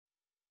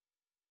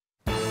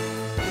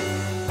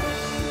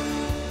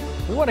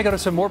We want to go to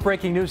some more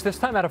breaking news, this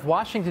time out of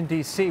Washington,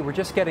 D.C. We're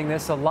just getting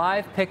this, a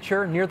live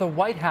picture near the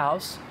White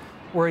House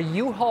where a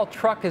U-Haul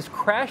truck has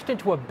crashed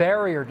into a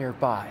barrier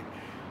nearby.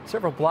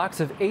 Several blocks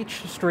of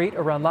H Street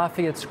around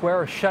Lafayette Square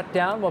are shut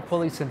down while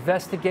police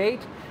investigate.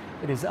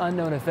 It is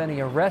unknown if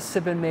any arrests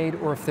have been made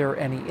or if there are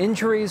any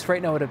injuries.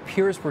 Right now it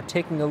appears we're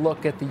taking a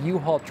look at the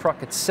U-Haul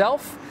truck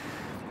itself.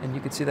 And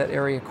you can see that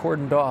area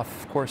cordoned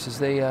off, of course, as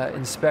they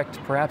inspect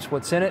perhaps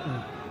what's in it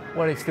and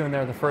what it's doing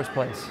there in the first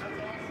place.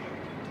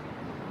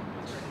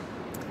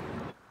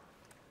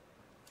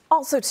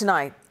 Also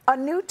tonight, a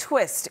new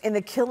twist in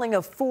the killing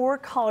of 4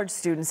 college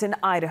students in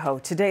Idaho.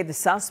 Today, the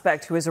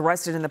suspect who was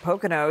arrested in the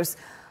Poconos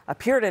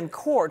appeared in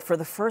court for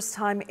the first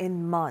time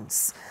in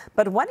months.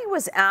 But when he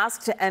was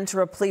asked to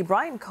enter a plea,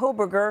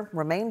 Kohberger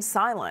remained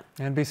silent.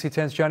 NBC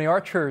 10's Johnny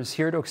Archer is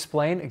here to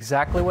explain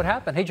exactly what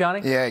happened. Hey,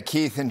 Johnny. Yeah,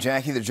 Keith and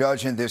Jackie, the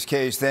judge in this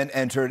case, then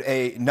entered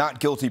a not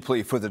guilty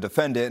plea for the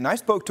defendant. And I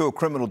spoke to a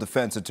criminal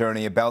defense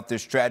attorney about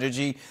this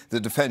strategy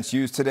the defense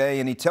used today,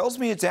 and he tells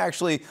me it's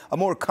actually a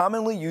more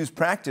commonly used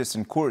practice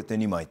in court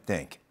than you might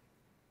think.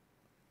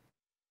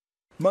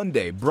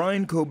 Monday,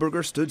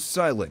 Kohberger stood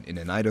silent in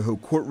an Idaho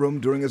courtroom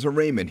during his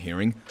arraignment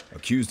hearing,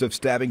 accused of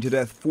stabbing to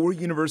death 4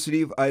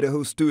 University of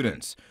Idaho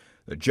students.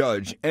 The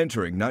judge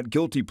entering not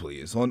guilty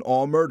pleas on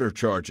all murder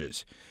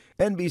charges.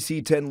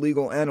 NBC 10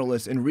 legal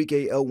analyst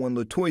Enrique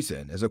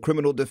Latoison, as a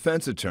criminal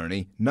defense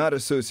attorney not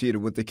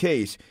associated with the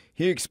case,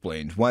 he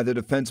explained why the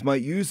defense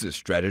might use this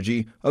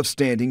strategy of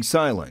standing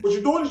silent. What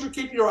you're doing is you're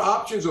keeping your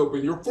options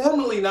open. You're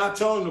formally not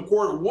telling the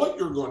court what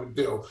you're going to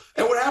do.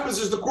 And what happens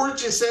is the court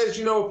just says,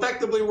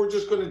 effectively, we're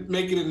just going to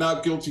make it a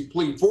not guilty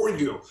plea for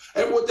you.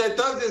 And what that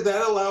does is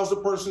that allows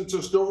the person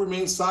to still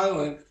remain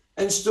silent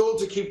and still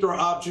to keep their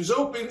options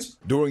open.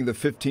 During the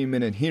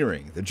 15-minute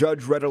hearing, the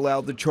judge read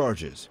aloud the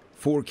charges: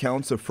 4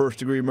 counts of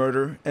first-degree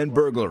murder and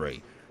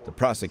burglary. The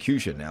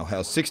prosecution now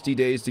has 60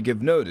 days to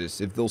give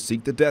notice if they'll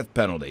seek the death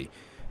penalty.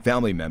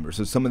 Family members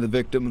of some of the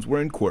victims were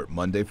in court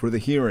Monday for the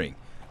hearing.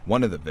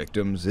 One of the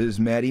victims is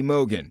Maddie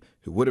Mogan,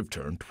 who would have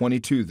turned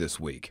 22 this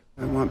week.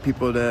 I want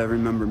people to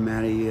remember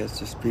Maddie as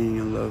just being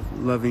a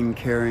loving,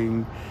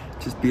 caring,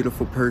 just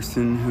beautiful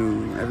person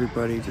who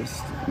everybody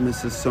just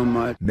misses so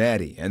much.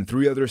 Maddie and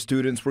 3 other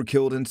students were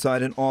killed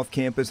inside an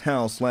off-campus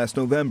house last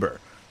November.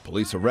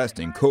 Police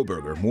arresting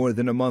Kohberger more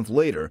than a month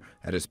later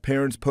at his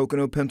parents'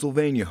 Pocono,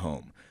 Pennsylvania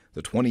home.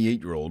 The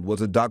 28-year-old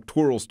was a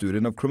doctoral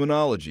student of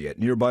criminology at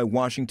nearby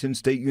Washington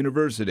State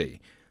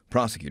University.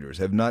 Prosecutors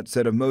have not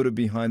said a motive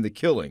behind the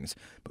killings,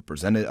 but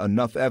presented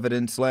enough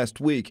evidence last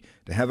week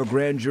to have a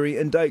grand jury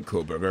indict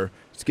Kohberger,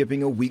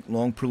 skipping a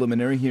week-long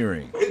preliminary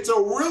hearing. It's a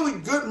really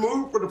good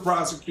move for the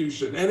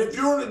prosecution. And if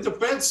you're on the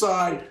defense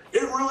side,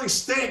 it really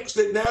stinks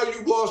that now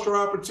you've lost your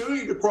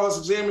opportunity to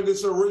cross-examine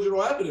this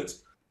original evidence.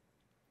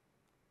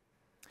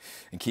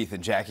 And Keith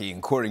and Jackie,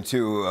 according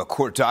to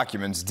court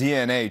documents,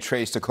 DNA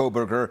traced to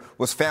Kohberger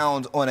was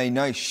found on a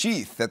knife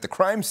sheath at the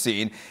crime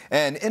scene.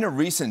 And in a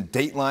recent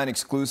Dateline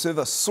exclusive,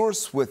 a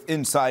source with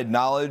inside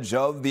knowledge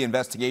of the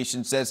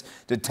investigation says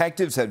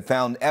detectives had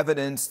found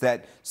evidence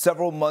that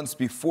several months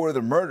before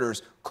the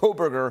murders,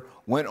 Kohberger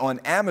went on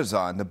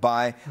Amazon to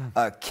buy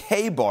a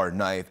K-bar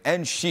knife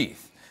and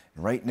sheath.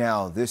 And right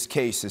now, this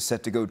case is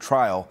set to go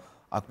trial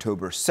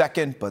October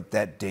 2nd, but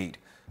that date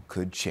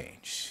could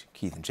change.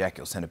 Keith and Jackie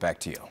will send it back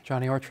to you.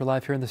 Johnny Archer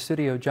live here in the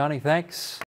studio. Johnny, thanks.